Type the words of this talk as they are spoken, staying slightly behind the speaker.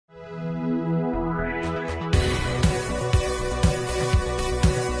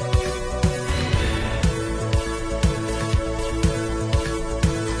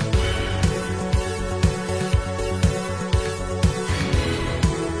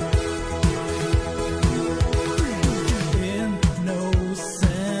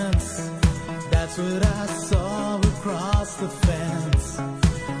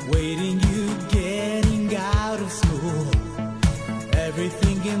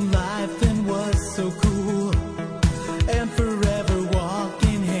when life then was so cool, and forever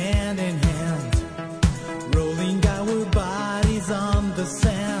walking hand in hand, rolling our bodies on the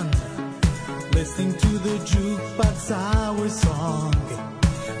sand, listening to the jukebox, our song.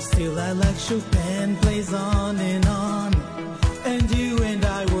 Still I like Chopin plays on, and you and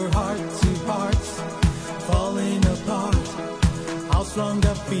I were heart to heart, falling apart. How strong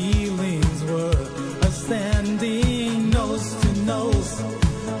our feelings were, us standing nose to nose.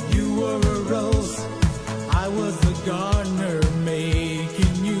 You were a rose, I was the gardener,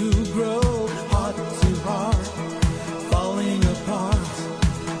 making you grow. Heart to heart, falling apart.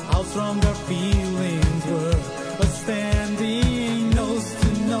 How strong our feelings were, us standing nose to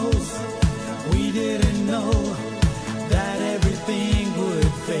nose. We didn't know that everything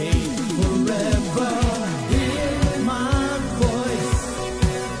would fade forever. Hear my voice,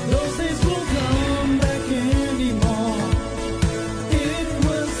 those days won't come back anymore. It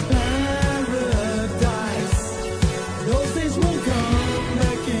was paradise, those days won't come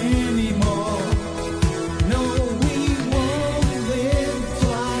back anymore. No, we won't live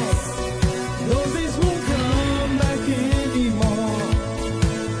twice, those days won't come back anymore.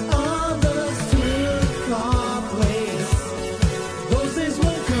 Others took our place, those days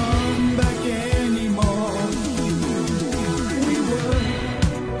won't come back anymore. We were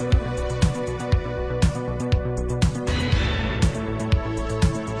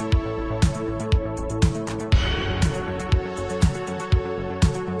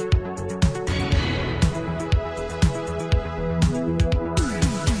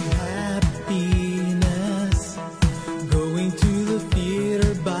happiness, going to the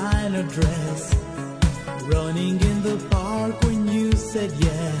theater, buying a dress, running in the park when you said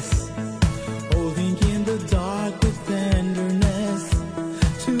yes, holding in the dark with tenderness,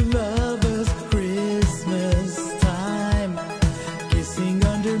 to lovers Christmas time, kissing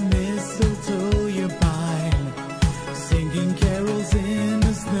under mistletoe, you're mine, singing carols in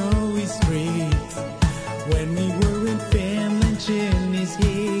the snowy street, when we were in Finland, chimneys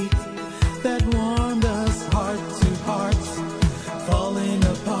heat, that warmed us heart to heart, falling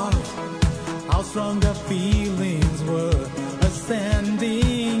apart. How strong our feelings were, us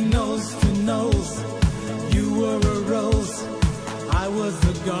standing nose to nose. You were a rose, I was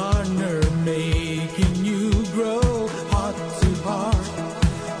the gardener, making you grow. Heart to heart,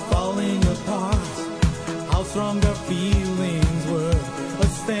 falling apart. How strong our feelings